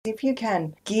If you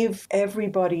can give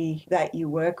everybody that you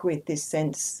work with this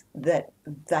sense that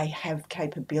they have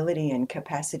capability and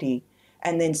capacity,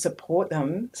 and then support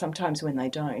them sometimes when they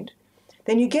don't,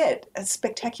 then you get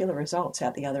spectacular results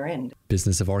out the other end.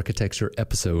 Business of Architecture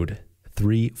episode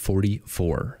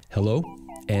 344. Hello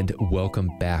and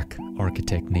welcome back,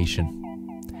 Architect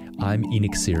Nation. I'm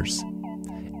Enoch Sears,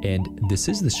 and this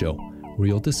is the show where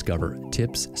you'll discover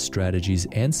tips, strategies,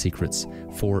 and secrets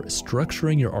for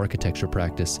structuring your architecture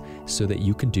practice so that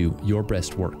you can do your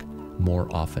best work more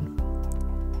often.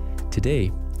 Today,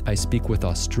 I speak with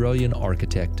Australian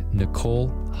architect Nicole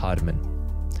Hardman.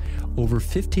 Over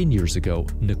 15 years ago,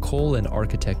 Nicole and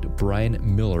architect Bryan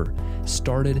Miller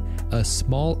started a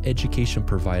small education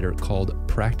provider called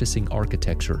Practicing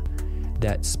ARChitecture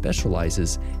that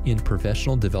specializes in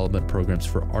professional development programs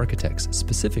for architects,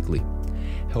 specifically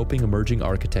helping emerging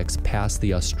architects pass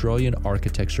the Australian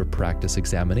Architecture Practice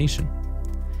Examination.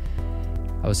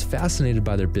 I was fascinated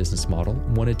by their business model,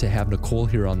 wanted to have Nicole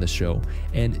here on the show,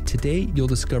 and today you'll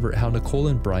discover how Nicole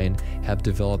and Bryan have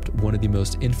developed one of the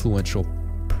most influential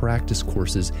practice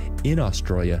courses in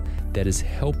Australia that is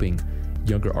helping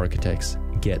younger architects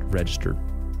get registered.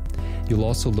 You'll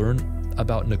also learn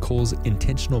about Nicole's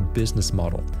intentional business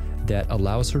model that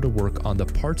allows her to work on the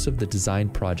parts of the design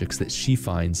projects that she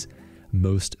finds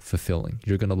most fulfilling.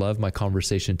 You're going to love my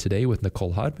conversation today with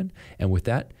Nicole Hardman. And with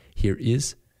that, here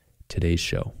is today's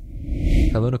show.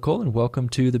 Hello, Nicole, and welcome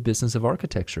to the Business of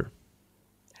Architecture.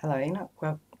 Hello, Enoch.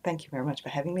 Well, thank you very much for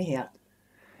having me here.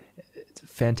 It's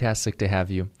fantastic to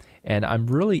have you. And I'm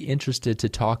really interested to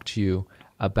talk to you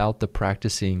about the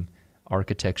Practicing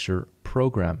Architecture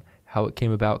program, how it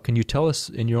came about. Can you tell us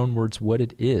in your own words what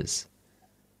it is?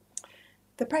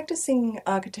 The Practicing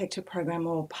ARChitecture program,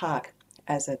 or PARC,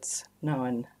 as it's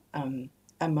known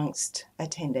amongst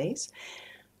attendees,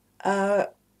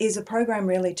 is a program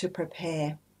really to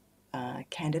prepare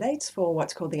candidates for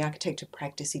what's called the Architecture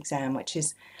Practice Exam, which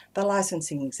is the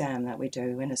licensing exam that we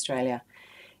do in Australia.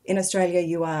 In Australia,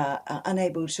 you are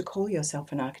unable to call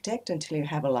yourself an architect until you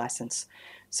have a license.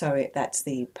 So that's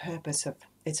the purpose of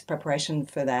its preparation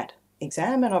for that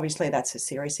exam, and obviously that's a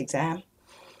serious exam.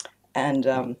 And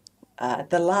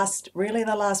the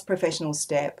last professional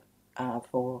step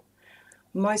for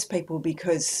most people,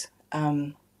 because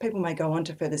people may go on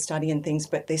to further study and things,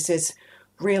 but this is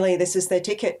their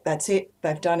ticket. That's it.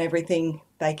 They've done everything.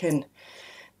 They can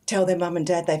tell their mum and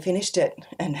dad they finished it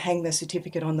and hang the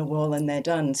certificate on the wall and they're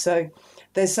done. So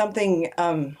there's something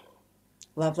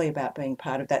lovely about being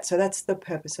part of that. So that's the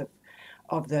purpose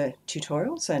of the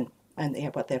tutorials and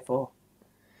what they're for.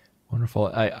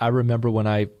 Wonderful. I remember when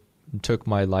I took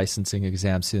my licensing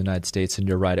exams in the United States, and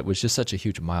you're right, it was just such a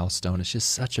huge milestone. It's just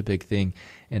such a big thing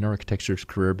in architecture's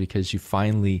career because you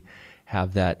finally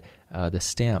have that the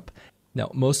stamp.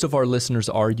 Now, most of our listeners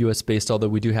are U.S.-based, although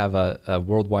we do have a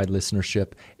worldwide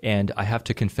listenership, and I have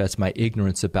to confess my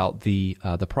ignorance about the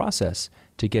process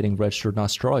to getting registered in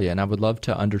Australia, and I would love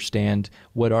to understand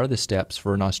what are the steps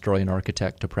for an Australian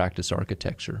architect to practice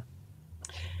architecture.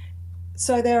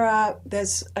 So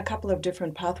there's a couple of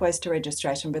different pathways to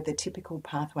registration, but the typical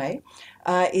pathway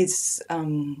is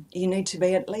you need to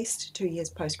be at least 2 years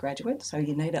postgraduate, so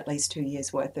you need at least 2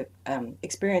 years worth of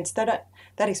experience. That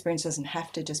experience doesn't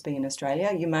have to just be in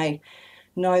Australia. You may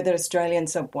know that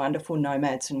Australians are wonderful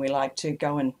nomads and we like to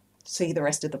go and see the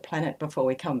rest of the planet before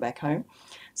we come back home.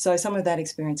 So some of that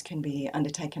experience can be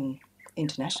undertaken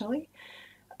internationally.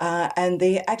 And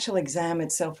the actual exam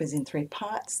itself is in 3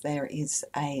 parts. There is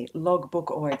a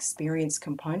logbook or experience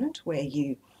component where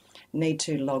you need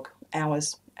to log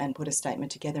hours and put a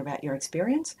statement together about your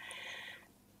experience.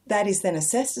 That is then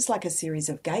assessed. It's like a series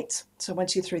of gates. So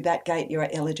once you're through that gate, you're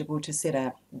eligible to sit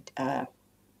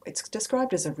it's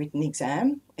described as a written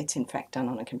exam. It's in fact done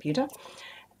on a computer.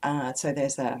 So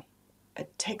there's a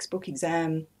textbook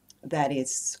exam that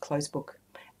is closed book,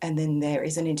 and then there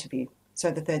is an interview. So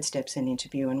the third step's an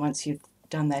interview, and once you've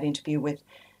done that interview with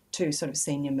 2 sort of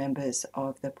senior members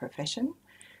of the profession,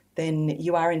 then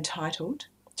you are entitled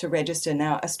to register.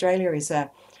 Now, Australia is a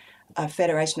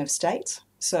federation of states,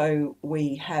 so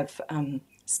we have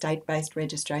state-based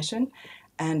registration,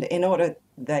 and in order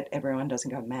that everyone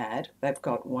doesn't go mad, they've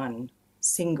got one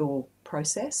single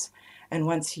process, and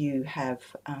once you have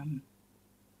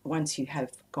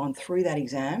gone through that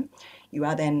exam, you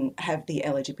are then have the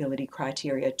eligibility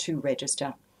criteria to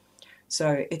register.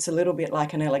 So it's a little bit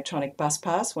like an electronic bus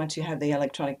pass. Once you have the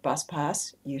electronic bus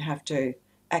pass, you have to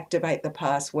activate the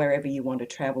pass wherever you want to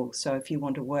travel. So if you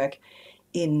want to work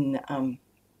in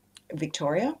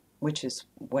Victoria, which is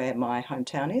where my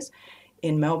hometown is,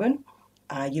 in Melbourne,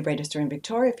 you register in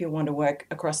Victoria. If you want to work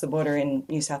across the border in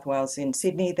New South Wales, in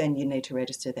Sydney, then you need to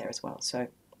register there as well. So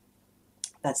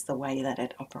that's the way that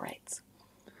it operates.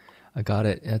 I got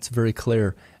it. That's very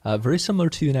clear. Very similar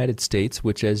to the United States,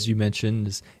 which, as you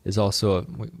mentioned, is also,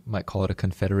 we might call it a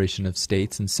confederation of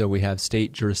states. And so we have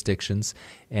state jurisdictions,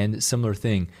 and similar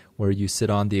thing where you sit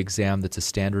on the exam that's a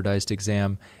standardized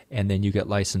exam, and then you get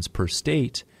licensed per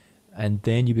state, and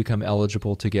then you become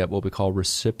eligible to get what we call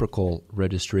reciprocal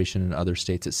registration in other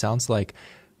states. It sounds like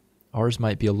ours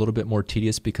might be a little bit more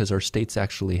tedious because our states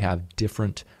actually have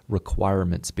different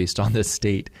requirements based on the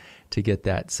state to get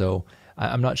that. So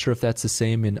I'm not sure if that's the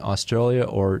same in Australia,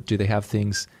 or do they have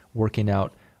things working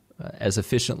out as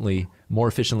efficiently, more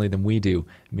efficiently than we do,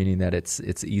 meaning that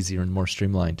it's easier and more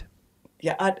streamlined?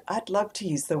 Yeah, I'd love to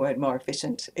use the word more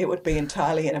efficient. It would be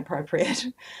entirely inappropriate.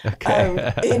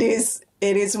 Okay.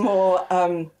 It is more.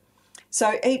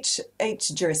 So each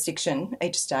jurisdiction,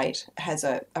 each state has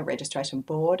a registration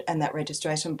board, and that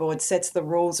registration board sets the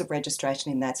rules of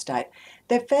registration in that state.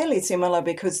 They're fairly similar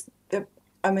because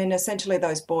essentially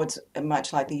those boards,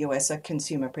 much like the US, are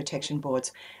consumer protection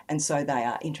boards, and so they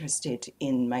are interested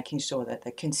in making sure that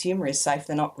the consumer is safe.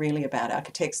 They're not really about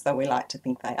architects, though we like to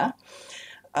think they are.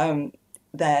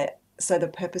 So the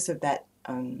purpose of that,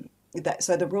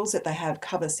 so the rules that they have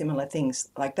cover similar things.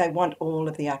 Like they want all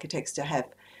of the architects to have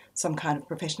some kind of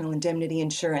professional indemnity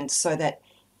insurance so that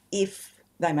if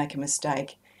they make a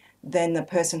mistake, then the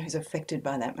person who's affected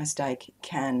by that mistake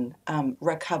can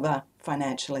recover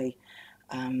financially.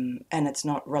 And it's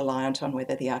not reliant on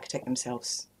whether the architect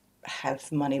themselves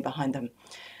have money behind them.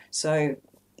 So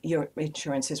your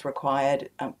insurance is required,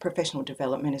 professional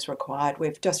development is required.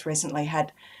 We've just recently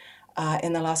had,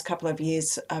 in the last couple of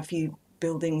years, a few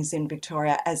buildings in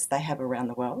Victoria, as they have around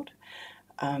the world,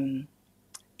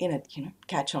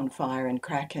 catch on fire and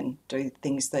crack and do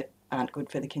things that aren't good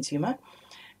for the consumer.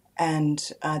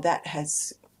 And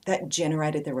that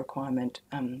generated the requirement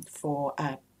for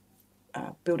a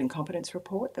building competence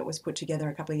report that was put together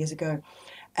a couple of years ago,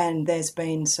 and there's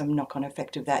been some knock-on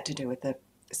effect of that to do with the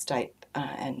state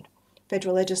and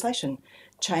federal legislation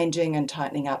changing and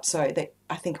tightening up, so that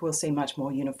I think we'll see much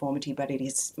more uniformity, but it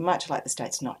is much like the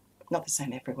states, not the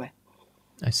same everywhere.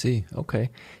 I see. Okay.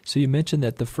 So you mentioned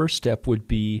that the first step would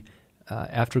be,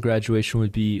 after graduation,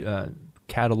 would be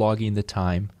cataloging the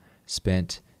time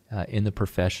spent in the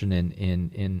profession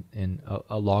in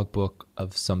a logbook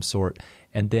of some sort,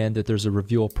 and then that there's a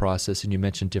review process, and you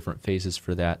mentioned different phases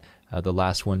for that. The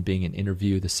last one being an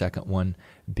interview, the second one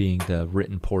being the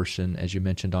written portion, as you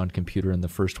mentioned, on computer, and the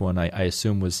first one I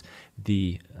assume was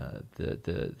the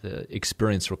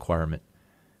experience requirement,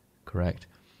 correct?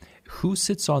 Who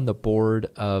sits on the board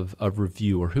of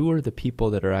review, or who are the people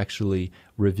that are actually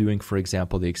reviewing, for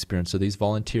example, the experience? Are these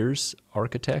volunteers,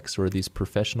 architects, or are these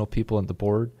professional people on the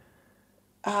board?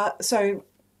 So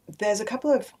there's a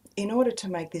couple of, in order to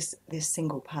make this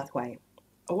single pathway,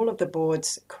 all of the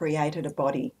boards created a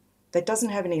body that doesn't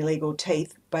have any legal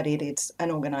teeth, but it is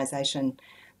an organisation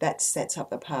that sets up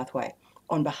the pathway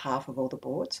on behalf of all the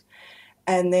boards.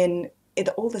 And then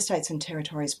all the states and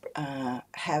territories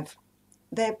have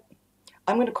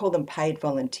I'm going to call them paid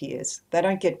volunteers. They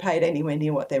don't get paid anywhere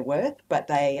near what they're worth, but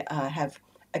they have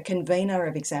a convener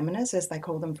of examiners, as they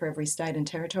call them, for every state and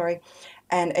territory.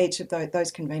 And each of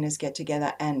those conveners get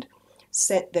together and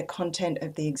set the content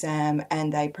of the exam,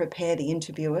 and they prepare the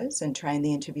interviewers and train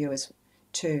the interviewers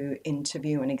to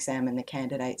interview and examine the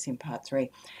candidates in Part 3,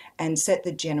 and set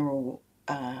the general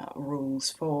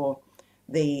rules for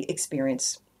the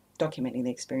experience, documenting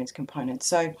the experience component.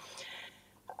 So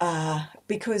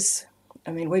because,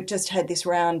 we've just had this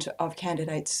round of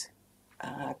candidates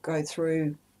go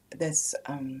through this,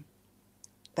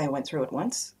 they went through it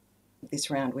once, this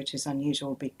round, which is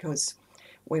unusual because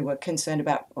they were concerned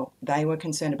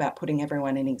about putting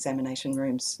everyone in examination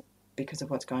rooms because of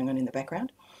what's going on in the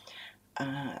background.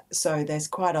 So there's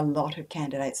quite a lot of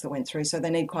candidates that went through, so they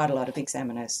need quite a lot of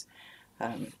examiners.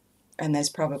 And there's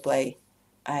probably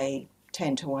a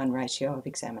 10-to-1 ratio of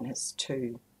examiners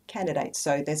to candidates.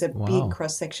 So there's a big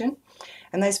cross-section.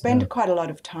 And they spend quite a lot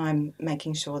of time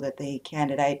making sure that the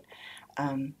candidate,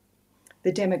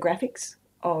 the demographics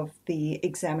of the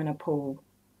examiner pool,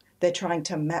 they're trying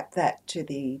to map that to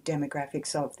the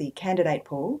demographics of the candidate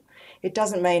pool. It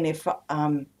doesn't mean if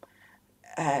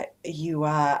you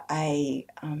are a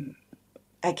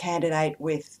candidate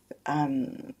with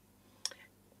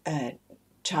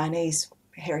Chinese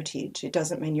heritage, it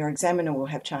doesn't mean your examiner will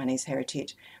have Chinese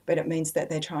heritage, but it means that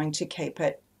they're trying to keep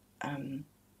it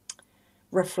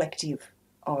reflective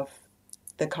of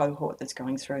the cohort that's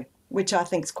going through, which I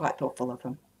think is quite thoughtful of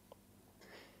them.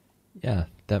 Yeah,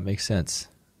 that makes sense.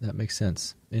 That makes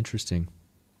sense. Interesting.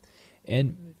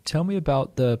 And tell me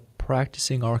about the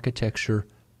Practicing ARChitecture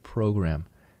program.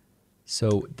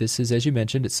 So this is, as you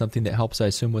mentioned, it's something that helps, I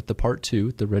assume, with the part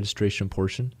 2, the registration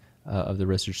portion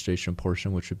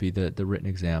which would be the written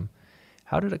exam.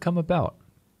 How did it come about?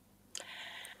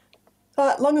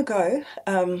 Long ago,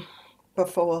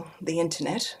 before the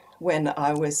internet, when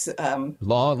I was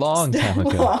long time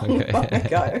ago. long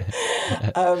ago,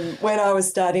 when I was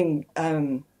starting.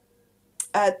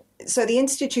 So the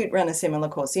Institute ran a similar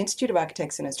course. The Institute of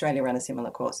Architects in Australia ran a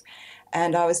similar course,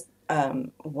 and I was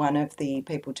one of the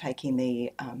people taking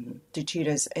the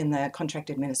tutors in the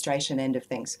contract administration end of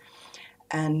things.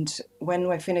 And when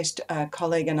we finished, a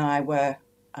colleague and I were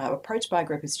approached by a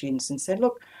group of students and said,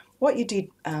 look, what you did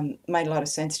made a lot of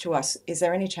sense to us. Is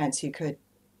there any chance you could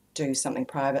do something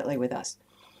privately with us?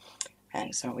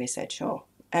 And so we said, sure.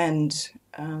 And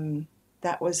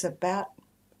that was about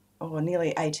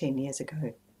nearly 18 years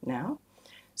ago now.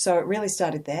 So it really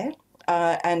started there.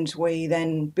 And we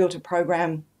then built a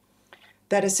program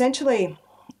that essentially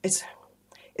it's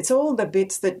all the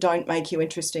bits that don't make you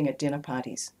interesting at dinner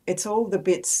parties. It's all the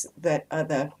bits that are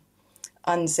the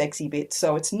unsexy bits.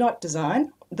 So it's not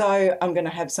design, though I'm going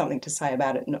to have something to say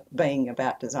about it not being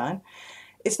about design.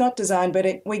 It's not design,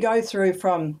 but we go through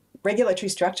from regulatory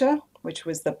structure, which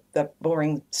was the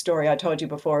boring story I told you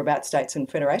before about states and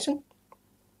federation,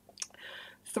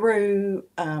 through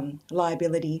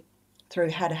liability, through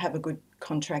how to have a good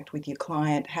contract with your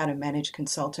client, how to manage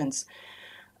consultants,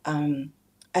 and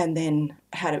then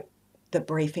the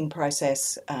briefing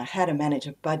process, how to manage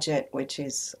a budget, which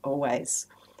is always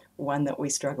one that we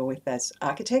struggle with as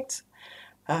architects,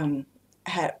 and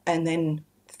then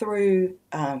through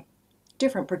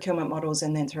different procurement models,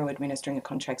 and then through administering a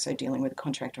contract, so dealing with a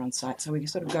contractor on site. So we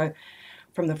sort of go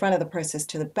from the front of the process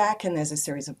to the back, and there's a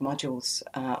series of modules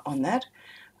on that,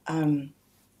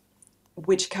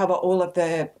 which cover all of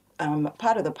the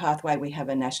part of the pathway. We have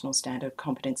a national standard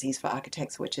competencies for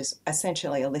architects, which is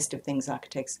essentially a list of things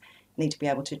architects need to be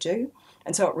able to do.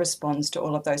 And so it responds to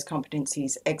all of those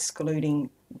competencies, excluding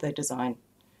the design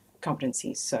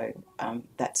competencies. So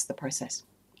that's the process.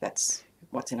 That's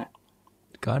what's in it.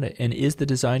 Got it. And is the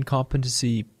design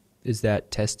competency, is that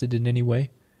tested in any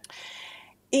way?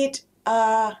 It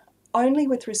only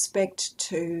with respect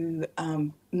to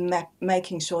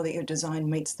making sure that your design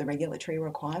meets the regulatory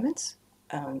requirements,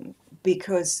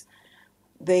 because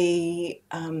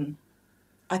I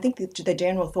think the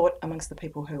general thought amongst the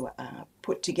people who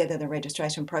put together the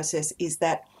registration process is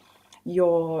that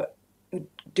your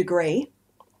degree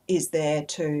is there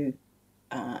to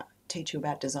teach you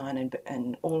about design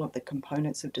and all of the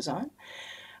components of design,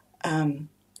 and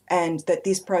that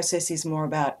this process is more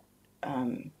about,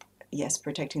 yes,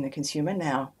 protecting the consumer.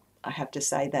 Now, I have to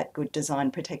say that good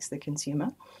design protects the consumer,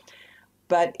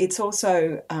 but it's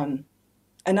also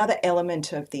another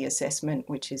element of the assessment,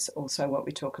 which is also what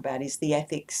we talk about, is the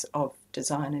ethics of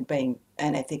design and being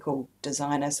an ethical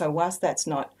designer. So whilst that's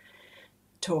not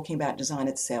talking about design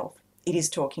itself, it is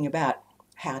talking about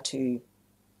how do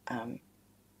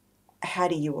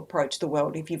you approach the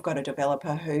world if you've got a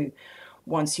developer who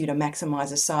wants you to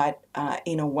maximise a site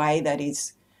in a way that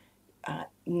is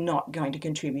not going to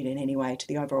contribute in any way to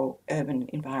the overall urban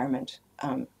environment.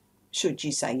 Should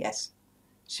you say yes?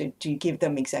 Should you give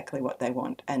them exactly what they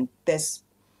want? And there's,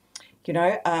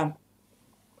 that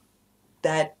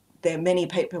there are many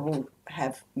people who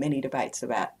have many debates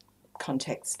about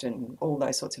context and all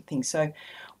those sorts of things. So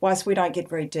whilst we don't get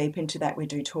very deep into that, we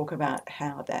do talk about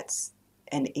how that's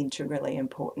an integrally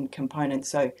important component.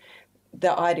 So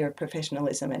the idea of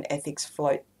professionalism and ethics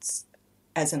floats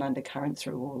as an undercurrent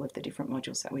through all of the different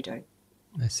modules that we do.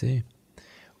 I see.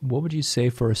 What would you say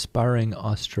for aspiring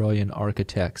Australian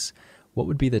architects? What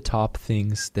would be the top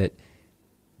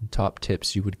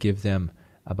tips you would give them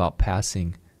about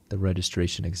passing the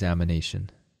registration examination?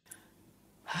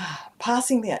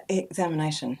 Passing the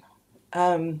examination.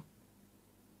 One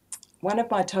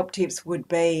of my top tips would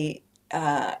be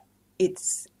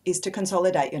is to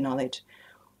consolidate your knowledge.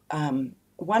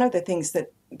 One of the things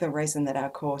the reason that our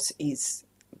course is,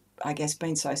 I guess,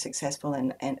 been so successful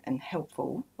and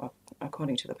helpful, well,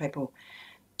 according to the people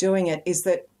doing it, is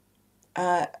that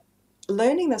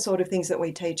learning the sort of things that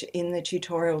we teach in the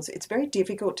tutorials, it's very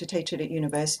difficult to teach it at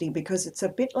university because it's a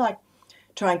bit like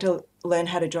trying to learn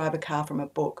how to drive a car from a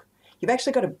book. You've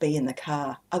actually got to be in the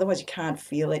car. Otherwise you can't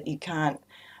feel it. You can't,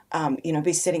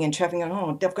 be sitting in traffic and,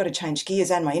 I've got to change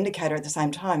gears and my indicator at the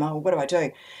same time. Oh, what do I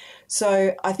do?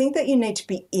 So I think that you need to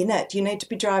be in it. You need to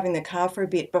be driving the car for a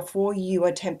bit before you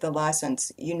attempt the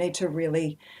license. You need to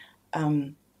really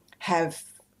have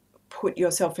put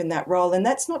yourself in that role. And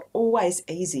that's not always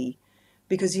easy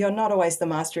because you're not always the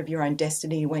master of your own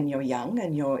destiny when you're young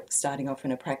and you're starting off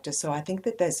in a practice. So I think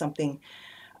that there's something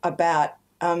about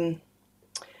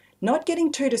not getting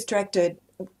too distracted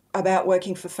about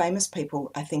working for famous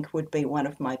people, I think would be one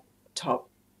of my top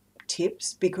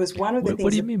tips, because one of the things...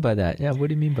 What do you mean by that? Yeah, what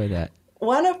do you mean by that?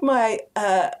 One of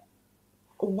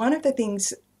the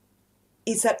things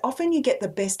is that often you get the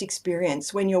best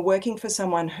experience when you're working for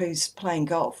someone who's playing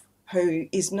golf, who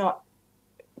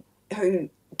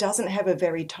doesn't have a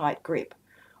very tight grip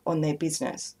on their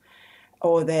business,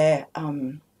 or they're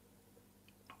on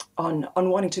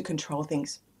wanting to control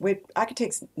things.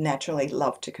 Architects naturally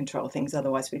love to control things,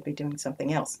 otherwise we'd be doing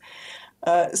something else.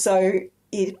 So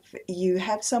if you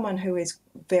have someone who is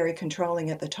very controlling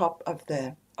at the top of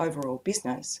the overall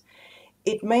business,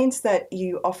 it means that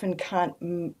you often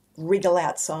can't wriggle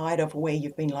outside of where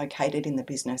you've been located in the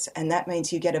business, and that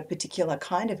means you get a particular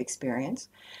kind of experience,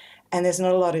 and there's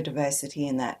not a lot of diversity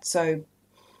in that. So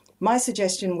my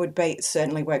suggestion would be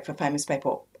certainly work for famous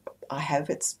people.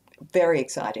 It's very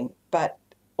exciting, but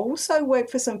also work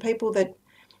for some people that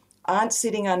aren't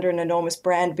sitting under an enormous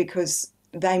brand, because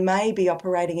they may be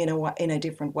operating in a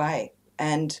different way,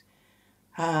 and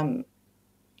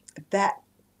that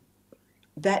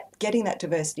getting that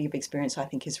diversity of experience, I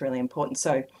think, is really important.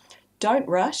 So don't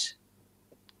rush.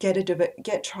 Try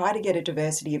to get a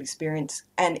diversity of experience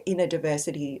and in a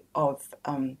diversity of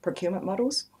procurement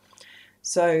models.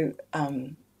 So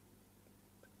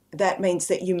that means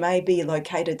that you may be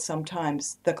located,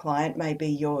 sometimes the client may be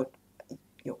your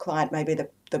client may be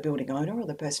the building owner or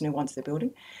the person who wants the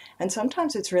building. And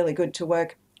sometimes it's really good to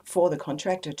work for the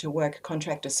contractor, to work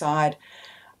contractor side,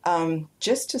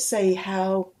 just to see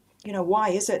how, why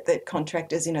is it that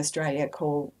contractors in Australia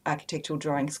call architectural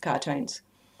drawings cartoons?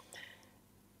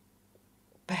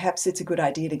 Perhaps it's a good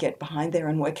idea to get behind there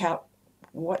and work out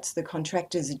what's the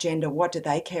contractor's agenda, what do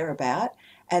they care about,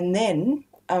 and then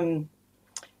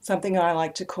something I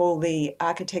like to call the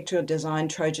architectural design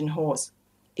Trojan horse.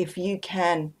 If you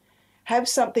can have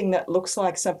something that looks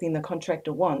like something the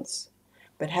contractor wants,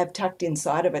 but have tucked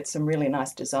inside of it some really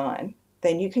nice design,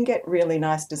 then you can get really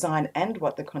nice design and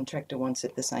what the contractor wants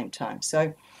at the same time.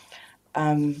 So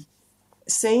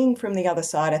seeing from the other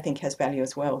side, I think, has value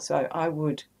as well. So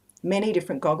many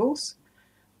different goggles,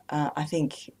 I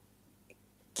think,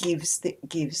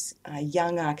 gives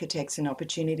young architects an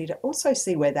opportunity to also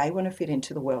see where they want to fit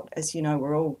into the world. As you know,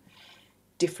 we're all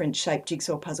different shaped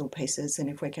jigsaw puzzle pieces, and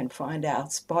if we can find our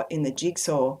spot in the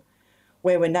jigsaw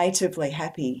where we're natively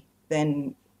happy,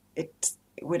 then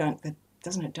we don't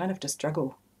have to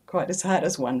struggle quite as hard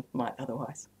as one might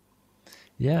otherwise.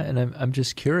 Yeah, and I'm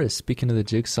just curious, speaking of the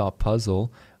jigsaw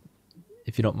puzzle,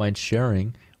 if you don't mind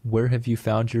sharing, where have you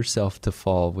found yourself to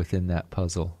fall within that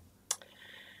puzzle?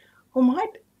 Well,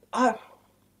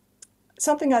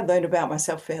 something I learned about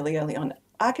myself fairly early on.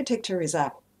 Architecture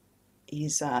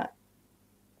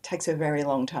takes a very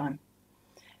long time,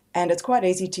 and it's quite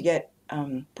easy to get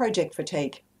project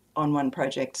fatigue on one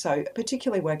project. So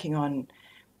particularly working on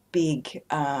big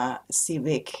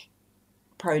civic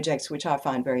projects, which I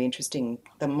find very interesting,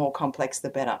 the more complex the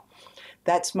better.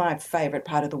 That's my favourite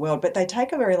part of the world, but they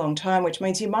take a very long time, which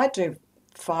means you might do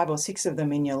 5 or 6 of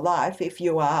them in your life if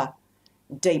you are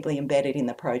deeply embedded in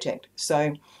the project.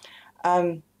 So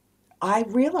I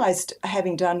realised,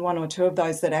 having done 1 or 2 of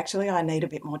those, that actually I need a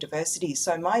bit more diversity.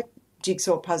 So my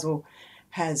jigsaw puzzle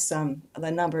has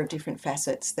a number of different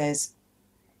facets. There's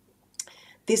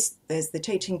the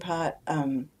teaching part.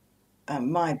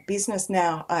 My business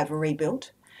now I've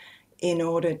rebuilt in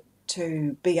order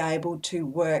to be able to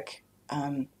work.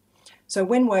 So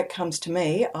when work comes to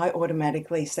me, I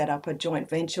automatically set up a joint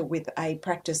venture with a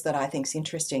practice that I think is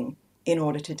interesting in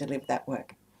order to deliver that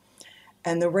work.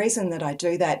 And the reason that I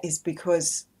do that is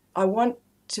because I want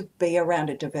to be around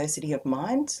a diversity of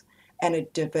minds and a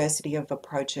diversity of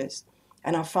approaches.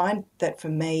 And I find that for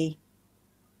me,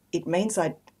 it means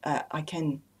I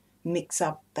can mix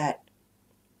up that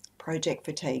project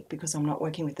fatigue, because I'm not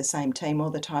working with the same team all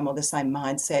the time, or the same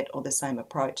mindset, or the same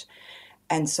approach.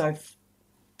 And so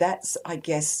that's, I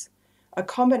guess, a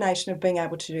combination of being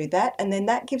able to do that, and then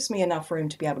that gives me enough room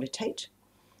to be able to teach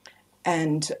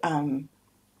and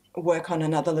work on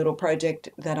another little project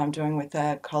that I'm doing with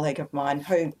a colleague of mine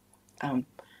who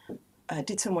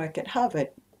did some work at Harvard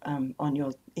in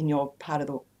your part of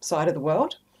the side of the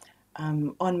world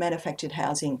on manufactured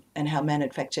housing, and how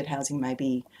manufactured housing may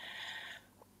be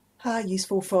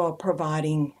useful for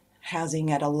providing housing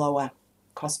at a lower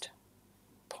cost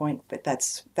point. But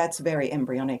that's very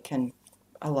embryonic, and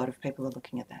a lot of people are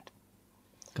looking at that.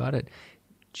 Got it.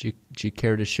 Do you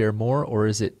care to share more, or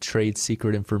is it trade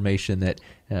secret information that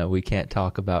we can't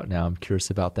talk about now? I'm curious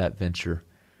about that venture.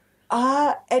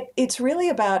 It's really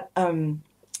about, and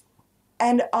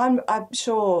I'm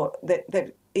sure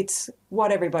that it's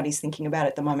what everybody's thinking about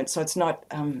at the moment, so it's not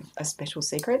a special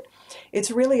secret.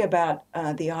 It's really about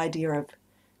the idea of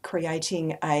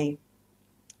creating a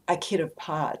kit of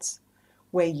parts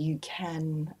where you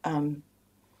can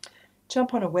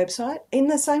jump on a website in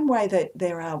the same way that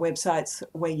there are websites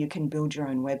where you can build your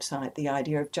own website. The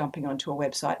idea of jumping onto a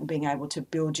website and being able to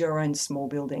build your own small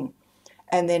building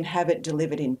and then have it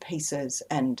delivered in pieces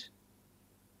and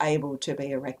able to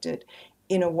be erected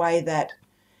in a way that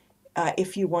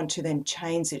if you want to then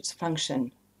change its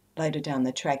function later down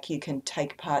the track, you can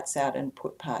take parts out and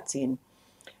put parts in.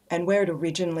 And where it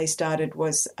originally started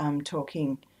was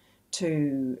talking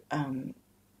to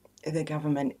the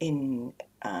government in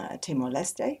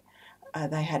Timor-Leste.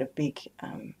 They had a big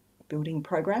building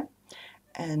program,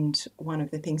 and one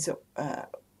of the things that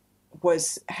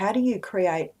was how do you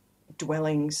create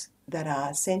dwellings that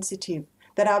are sensitive,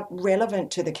 that are relevant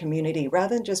to the community,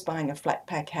 rather than just buying a flat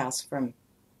pack house from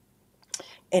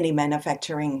any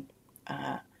manufacturing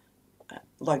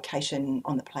location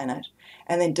on the planet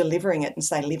and then delivering it and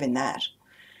say live in that.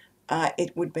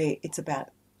 It's about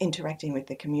interacting with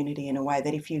the community in a way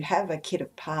that if you have a kit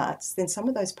of parts, then some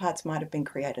of those parts might have been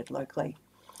created locally.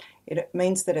 It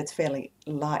means that it's fairly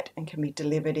light and can be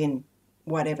delivered in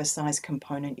whatever size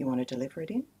component you want to deliver it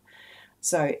in.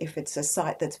 So if it's a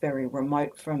site that's very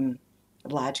remote from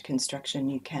large construction,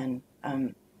 you can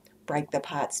break the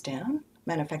parts down,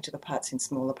 manufacture the parts in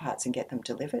smaller parts and get them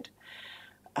delivered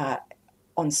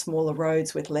on smaller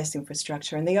roads with less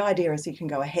infrastructure. And the idea is you can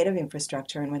go ahead of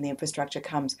infrastructure, and when the infrastructure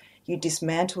comes, you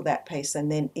dismantle that piece and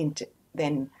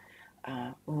then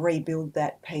rebuild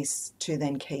that piece to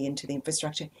then key into the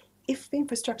infrastructure. If the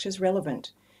infrastructure is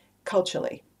relevant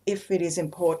culturally, if it is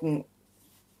important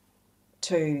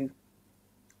to,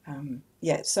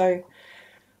 so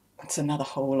it's another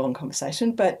whole long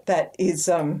conversation, but that is,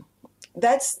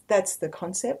 that's the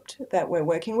concept that we're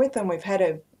working with, and we've had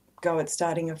a go at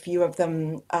starting a few of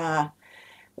them.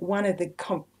 One of the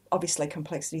obviously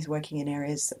complexities working in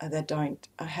areas that don't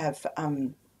have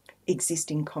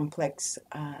existing complex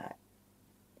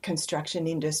construction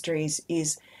industries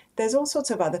is there's all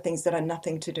sorts of other things that are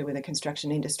nothing to do with the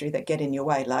construction industry that get in your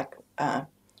way, like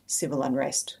civil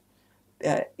unrest.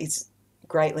 It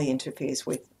greatly interferes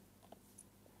with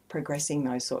progressing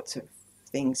those sorts of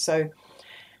things. So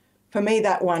for me,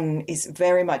 that one is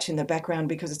very much in the background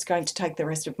because it's going to take the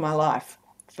rest of my life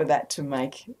for that to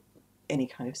make any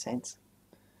kind of sense.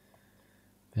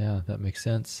 Yeah, that makes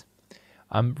sense.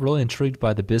 I'm really intrigued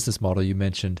by the business model you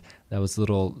mentioned. That was I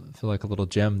feel like a little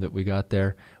gem that we got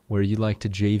there, where you like to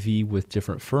JV with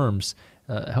different firms.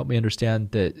 Help me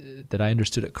understand that I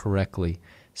understood it correctly.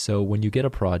 So when you get a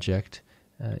project,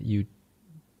 you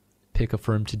pick a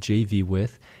firm to JV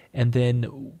with, and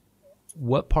then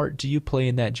what part do you play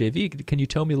in that JV? Can you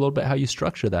tell me a little bit how you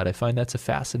structure that? I find that's a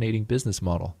fascinating business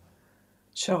model.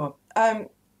 Sure.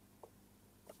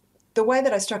 The way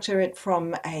that I structure it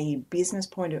from a business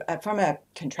point of, from a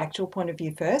contractual point of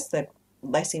view first, the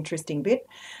less interesting bit,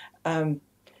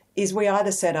 is we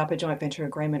either set up a joint venture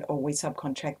agreement or we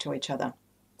subcontract to each other.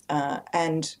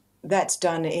 And that's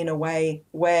done in a way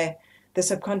where the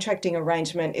subcontracting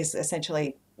arrangement is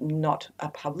essentially not a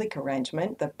public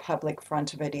arrangement. The public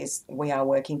front of it is we are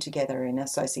working together in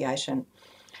association.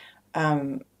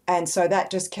 And so that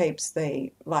just keeps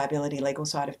the liability legal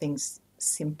side of things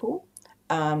simple.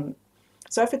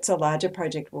 So if it's a larger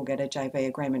project, we'll get a JV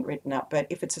agreement written up. But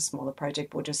if it's a smaller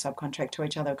project, we'll just subcontract to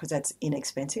each other because that's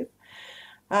inexpensive.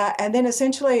 And then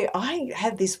essentially I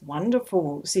have this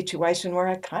wonderful situation where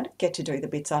I kind of get to do the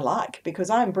bits I like because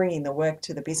I'm bringing the work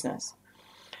to the business.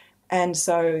 And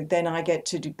so then I get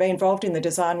to be involved in the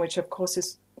design, which of course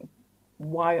is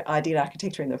why I did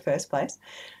architecture in the first place,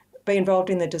 be involved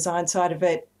in the design side of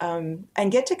it, and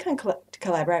get to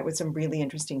collaborate with some really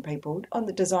interesting people on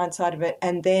the design side of it.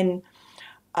 And then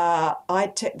I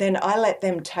let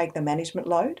them take the management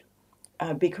load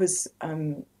because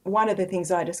one of the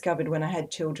things I discovered when I had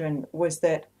children was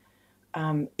that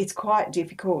it's quite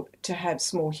difficult to have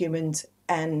small humans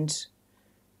and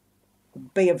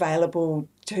be available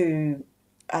to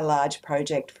a large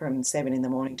project from 7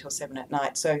 a.m. till 7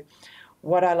 p.m. So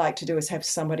what I like to do is have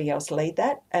somebody else lead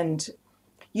that. And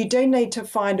you do need to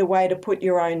find a way to put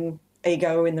your own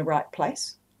ego in the right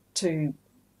place to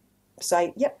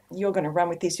say, yep, you're going to run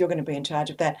with this, you're going to be in charge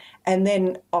of that. And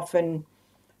then often,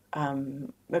 a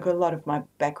lot of my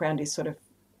background is sort of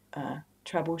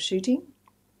troubleshooting.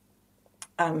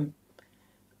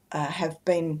 Have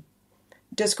been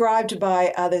described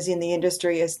by others in the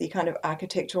industry as the kind of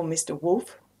architectural Mr.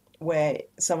 Wolf, where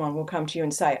someone will come to you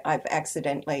and say, I've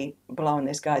accidentally blown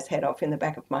this guy's head off in the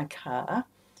back of my car.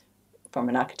 From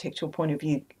an architectural point of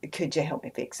view, could you help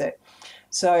me fix it?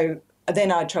 So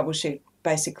then I troubleshoot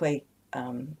basically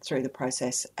through the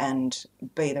process and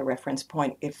be the reference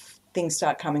point if things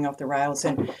start coming off the rails.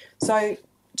 And so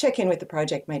check in with the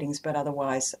project meetings, but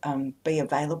otherwise be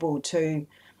available to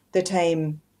the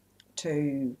team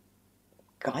to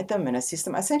guide them and assist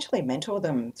them, essentially mentor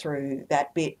them through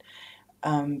that bit,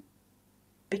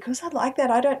 because I like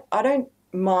that. I don't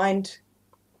mind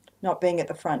not being at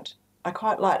the front. I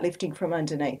quite like lifting from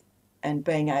underneath and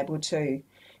being able to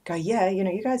go, yeah,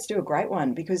 you guys do a great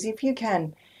one, because if you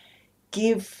can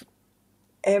give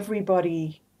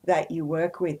everybody that you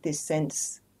work with this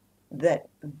sense that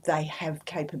they have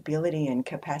capability and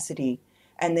capacity,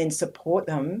 and then support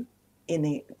them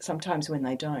sometimes when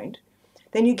they don't,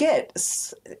 then you get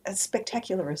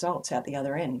spectacular results out the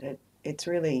other end. It's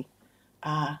really,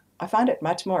 I find it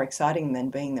much more exciting than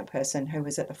being the person who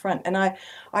was at the front. And I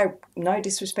no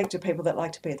disrespect to people that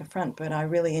like to be at the front, but I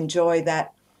really enjoy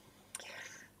that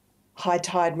high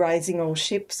tide raising all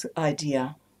ships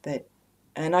idea.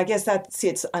 And I guess that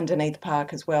sits underneath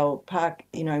PARC as well. PARC,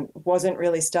 wasn't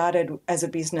really started as a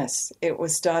business. It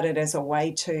was started as a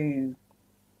way to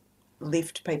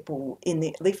lift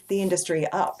the industry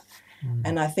up.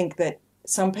 And I think that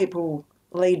some people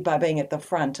lead by being at the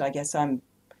front. I guess I'm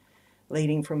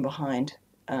leading from behind,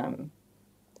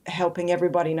 helping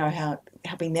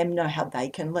them know how they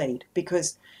can lead,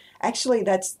 because actually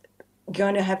that's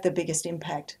going to have the biggest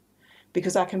impact,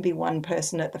 because I can be one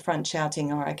person at the front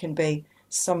shouting, or I can be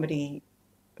somebody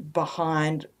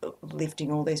behind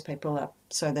lifting all these people up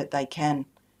so that they can,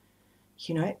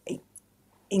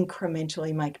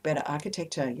 incrementally make better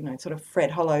architecture, sort of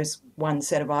Fred Hollow's one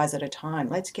set of eyes at a time.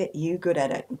 Let's get you good at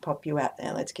it and pop you out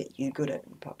there. Let's get you good at it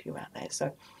and pop you out there.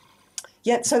 So,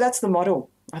 yeah, so that's the model.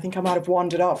 I think I might have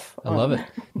wandered off. I love it.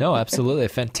 No, absolutely.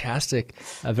 Fantastic.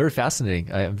 Very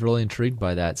fascinating. I'm really intrigued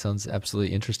by that. Sounds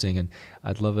absolutely interesting. And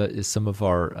I'd love it if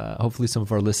hopefully some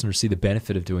of our listeners see the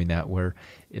benefit of doing that, where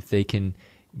if they can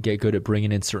get good at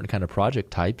bringing in certain kind of project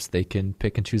types, they can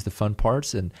pick and choose the fun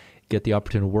parts and get the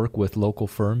opportunity to work with local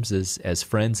firms as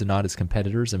friends and not as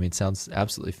competitors. I mean, it sounds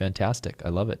absolutely fantastic. I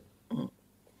love it.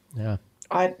 Yeah.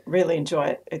 I really enjoy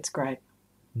it. It's great.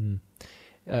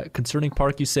 Concerning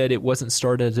PARC, you said it wasn't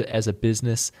started as a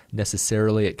business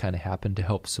necessarily. It kind of happened to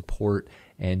help support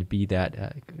and be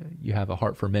that you have a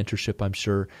heart for mentorship, I'm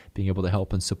sure, being able to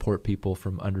help and support people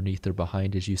from underneath or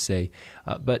behind, as you say.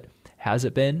 But has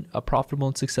it been a profitable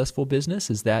and successful business?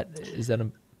 Is that a...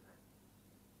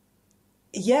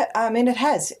 Yeah, I mean, it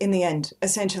has in the end,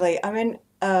 essentially. I mean,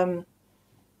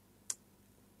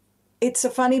 it's a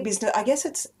funny business. I guess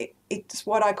it's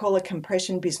what I call a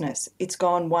compression business. It's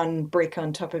gone one brick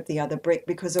on top of the other brick,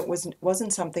 because it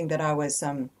wasn't something that I was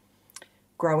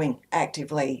growing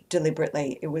actively,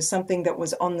 deliberately. It was something that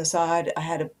was on the side. I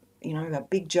had a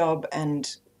big job, and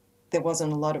there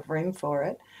wasn't a lot of room for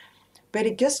it. But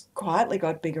it just quietly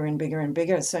got bigger and bigger and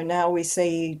bigger. So now we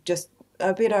see just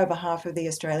a bit over half of the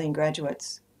Australian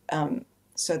graduates.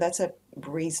 So that's a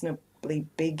reasonably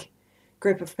big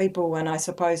group of people, and I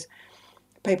suppose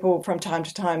people from time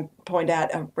to time point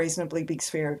out a reasonably big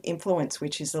sphere of influence,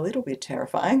 which is a little bit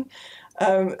terrifying.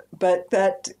 But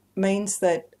that means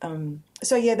that,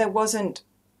 there wasn't,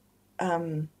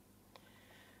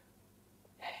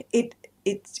 it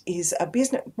is a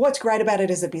business. What's great about it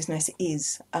as a business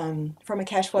is, from a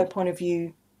cash flow point of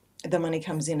view, the money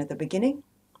comes in at the beginning,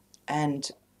 and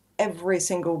every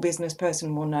single business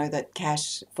person will know that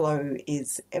cash flow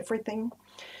is everything.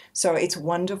 So it's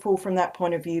wonderful from that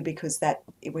point of view, because that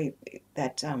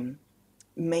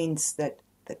means that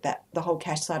the whole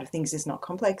cash side of things is not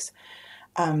complex.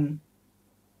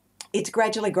 It's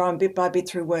gradually grown bit by bit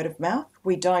through word of mouth.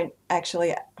 We don't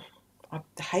actually, I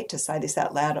hate to say this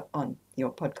out loud on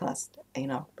your podcast,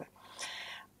 but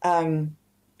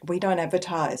we don't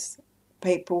advertise.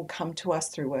 People come to us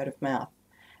through word of mouth.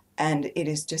 And it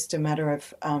is just a matter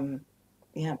of,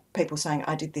 people saying,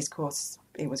 I did this course,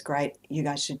 it was great, you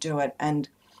guys should do it. And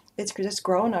it's just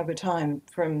grown over time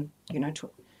from,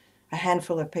 a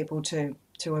handful of people to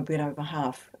a bit over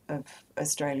half of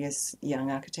Australia's young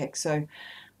architects. So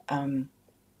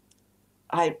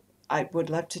I would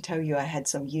love to tell you I had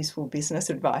some useful business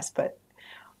advice, but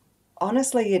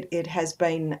honestly, it has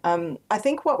been, I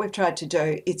think what we've tried to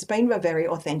do, it's been a very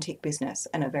authentic business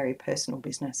and a very personal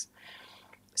business.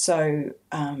 So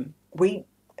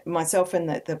myself and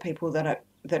the people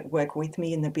that work with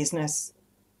me in the business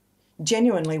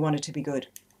genuinely wanted to be good.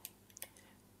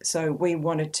 So we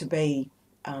wanted to be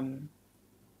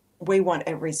we want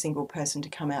every single person to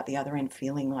come out the other end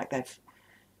feeling like they've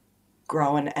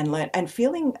grown and learned and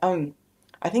feeling.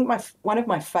 I think one of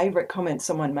my favourite comments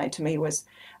someone made to me was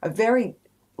a very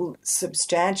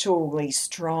substantially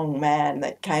strong man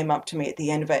that came up to me at the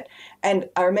end of it. And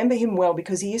I remember him well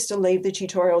because he used to leave the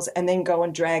tutorials and then go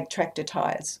and drag tractor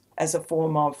tyres as a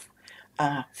form of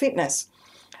fitness.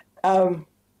 And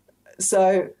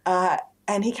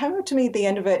he came up to me at the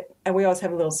end of it, and we always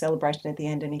have a little celebration at the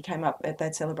end, and he came up at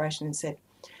that celebration and said,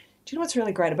 "Do you know what's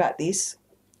really great about this?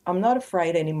 I'm not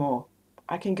afraid anymore.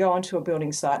 I can go onto a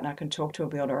building site and I can talk to a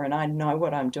builder and I know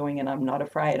what I'm doing and I'm not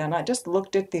afraid." And I just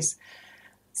looked at this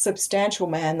substantial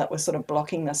man that was sort of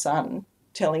blocking the sun,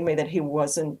 telling me that he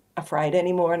wasn't afraid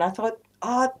anymore. And I thought,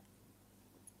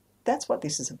 that's what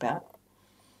this is about.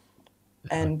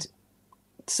 And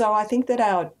so I think that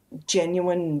our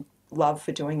genuine love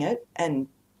for doing it and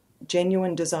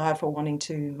genuine desire for wanting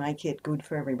to make it good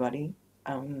for everybody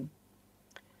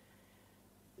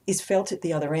is felt at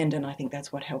the other end, and I think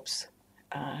that's what helps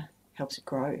it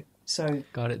grow. So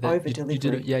got it. Over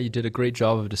delivery. You did a great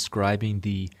job of describing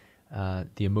the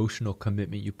emotional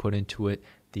commitment you put into it,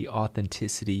 the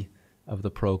authenticity of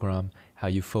the program, how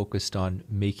you focused on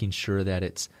making sure that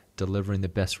it's delivering the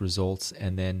best results,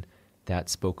 and then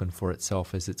that's spoken for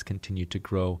itself as it's continued to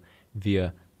grow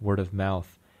via word of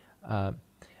mouth.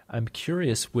 I'm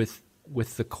curious with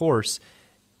the course,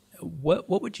 what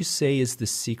would you say is the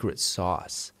secret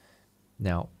sauce?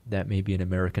 Now, that may be an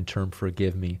American term,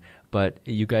 forgive me, but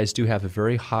you guys do have a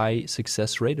very high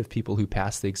success rate of people who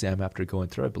pass the exam after going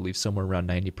through, I believe somewhere around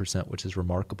 90%, which is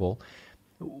remarkable.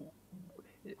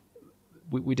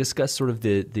 We discussed sort of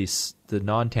the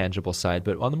non-tangible side,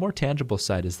 but on the more tangible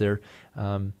side, is there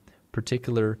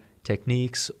particular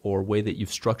techniques or way that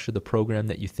you've structured the program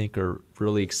that you think are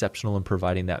really exceptional in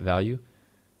providing that value?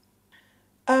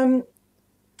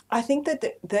 I think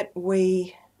that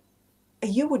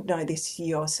you would know this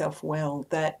yourself well,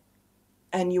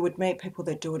 and you would meet people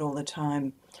that do it all the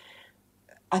time.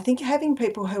 I think having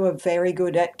people who are very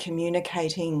good at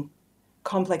communicating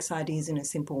complex ideas in a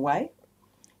simple way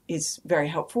is very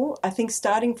helpful. I think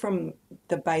starting from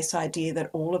the base idea that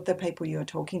all of the people you're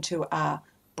talking to are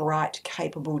bright,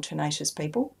 capable, tenacious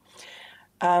people.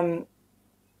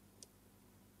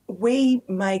 We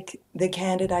make the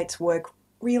candidates work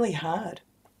really hard.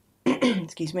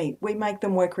 Excuse me. We make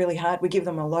them work really hard. We give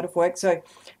them a lot of work. So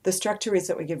the structure is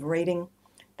that we give reading,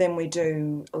 then we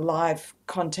do live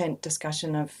content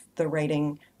discussion of the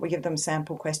reading. We give them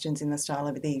sample questions in the style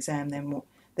of the exam.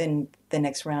 Then the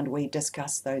next round we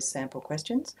discuss those sample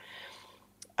questions.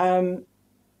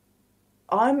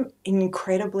 I'm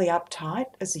incredibly uptight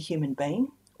as a human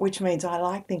being, which means I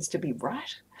like things to be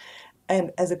right.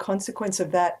 And as a consequence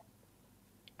of that,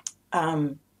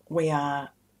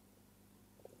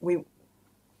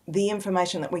 the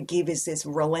information that we give is as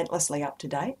relentlessly up to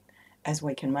date as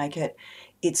we can make it.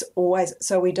 It's always,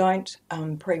 so we don't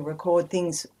pre-record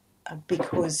things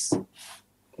because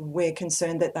we're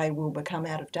concerned that they will become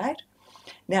out of date.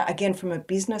 Now, again, from a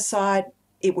business side,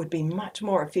 it would be much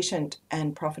more efficient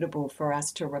and profitable for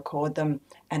us to record them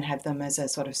and have them as a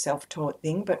sort of self-taught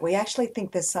thing. But we actually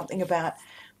think there's something about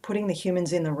putting the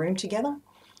humans in the room together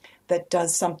that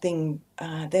does something,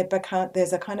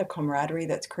 there's a kind of camaraderie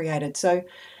that's created. So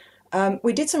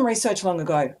we did some research long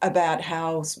ago about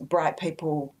how bright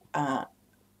people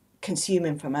consume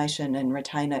information and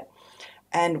retain it.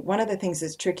 And one of the things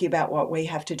that's tricky about what we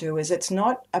have to do is it's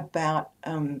not about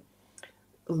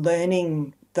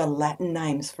learning the Latin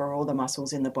names for all the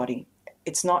muscles in the body.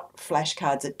 It's not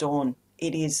flashcards at dawn.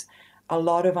 It is a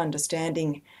lot of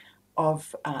understanding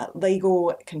of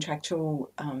legal,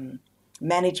 contractual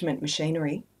management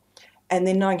machinery, and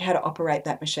then knowing how to operate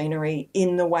that machinery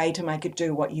in the way to make it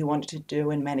do what you want it to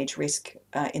do and manage risk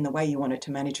in the way you want it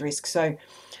to manage risk. So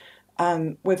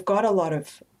we've got a lot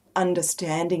of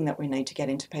understanding that we need to get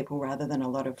into people rather than a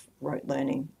lot of rote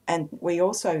learning. And we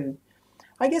also,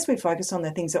 I guess we focus on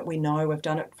the things that we know. We've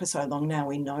done it for so long now.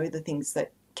 We know the things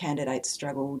that candidates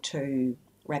struggle to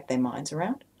wrap their minds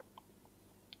around.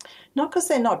 Not because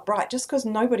they're not bright, just because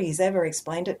nobody's ever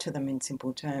explained it to them in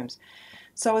simple terms.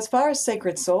 So as far as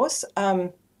secret sauce,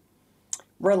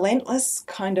 relentless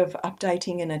kind of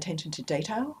updating and attention to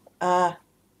detail, a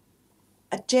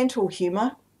gentle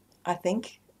humour, I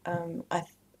think, and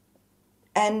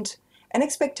an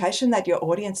expectation that your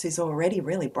audience is already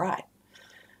really bright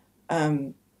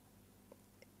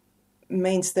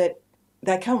means that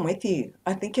they come with you.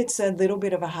 I think it's a little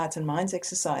bit of a hearts and minds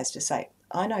exercise to say,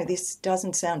 I know this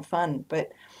doesn't sound fun,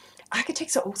 but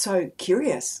architects are also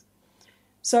curious.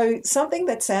 So something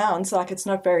that sounds like it's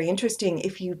not very interesting,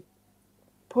 if you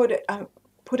put it,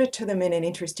 put it to them in an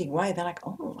interesting way, they're like,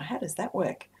 oh, how does that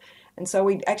work? And so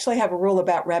we actually have a rule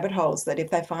about rabbit holes, that if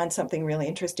they find something really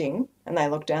interesting and they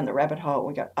look down the rabbit hole,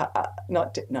 we go, no,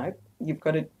 you've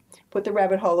got to put the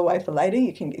rabbit hole away for later.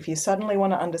 You can, if you suddenly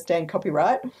want to understand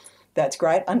copyright, that's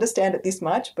great. Understand it this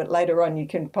much, but later on you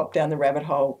can pop down the rabbit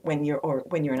hole when you're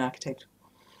an architect.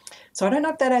 So I don't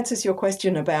know if that answers your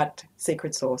question about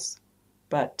secret sauce,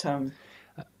 but I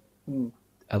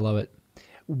love it.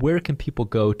 Where can people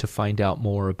go to find out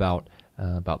more about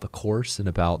the course and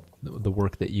about the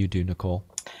work that you do, Nicole?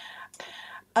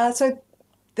 So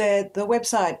the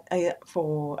website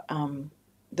for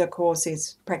the course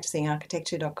is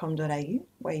practicingarchitecture.com.au,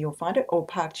 where you'll find it, or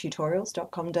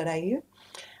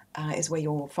parktutorials.com.au is where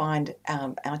you'll find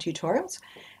our tutorials.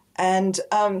 And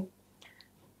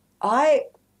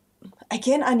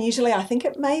unusually, I think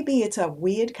it's a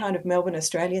weird kind of Melbourne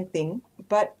Australian thing,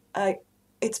 but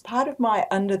it's part of my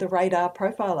under the radar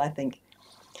profile, I think.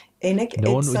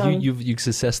 You've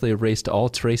successfully erased all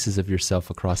traces of yourself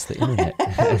across the internet.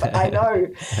 I know.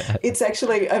 It's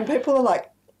actually, and people are like,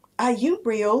 are you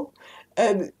real?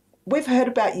 We've heard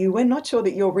about you. We're not sure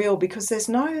that you're real, because there's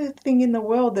no thing in the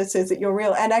world that says that you're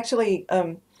real. And actually,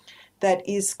 that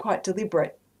is quite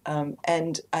deliberate.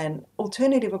 And an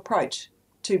alternative approach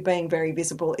to being very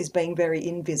visible is being very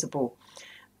invisible.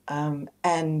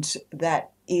 And that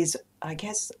is, I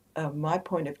guess, my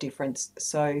point of difference.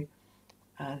 So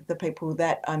the people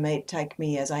that I meet take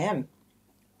me as I am,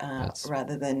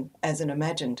 rather than as an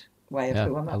imagined way of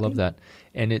who I might be. I love that.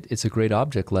 And it's a great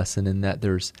object lesson in that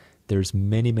there's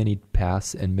many, many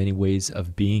paths and many ways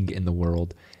of being in the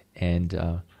world,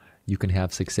 and you can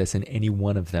have success in any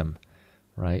one of them,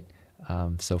 right?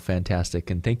 So fantastic.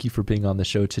 And thank you for being on the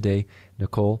show today,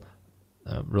 Nicole.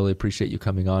 Really appreciate you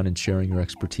coming on and sharing your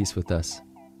expertise with us.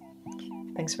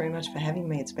 Thanks very much for having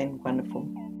me. It's been wonderful.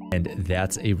 And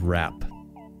that's a wrap.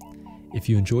 If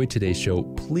you enjoyed today's show,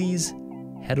 please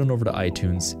head on over to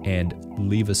iTunes and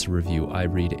leave us a review. I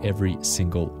read every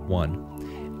single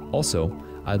one. Also,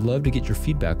 I'd love to get your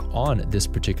feedback on this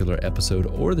particular episode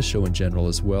or the show in general,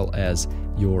 as well as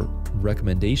your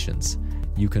recommendations.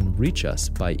 You can reach us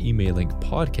by emailing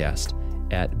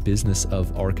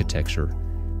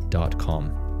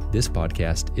podcast@businessofarchitecture.com. This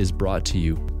podcast is brought to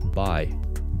you by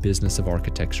Business of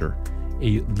Architecture,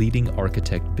 a leading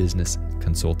architect business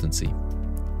consultancy.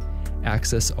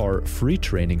 Access our free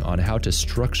training on how to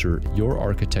structure your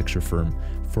architecture firm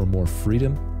for more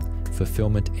freedom,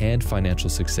 fulfillment, and financial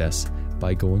success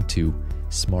by going to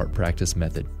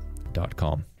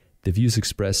smartpracticemethod.com. The views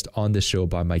expressed on this show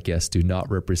by my guests do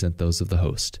not represent those of the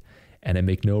host, and I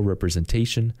make no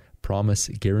representation, promise,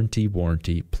 guarantee,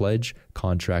 warranty, pledge,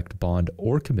 contract, bond,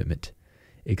 or commitment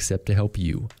except to help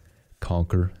you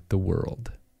conquer the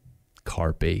world.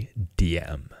 Carpe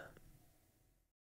Diem.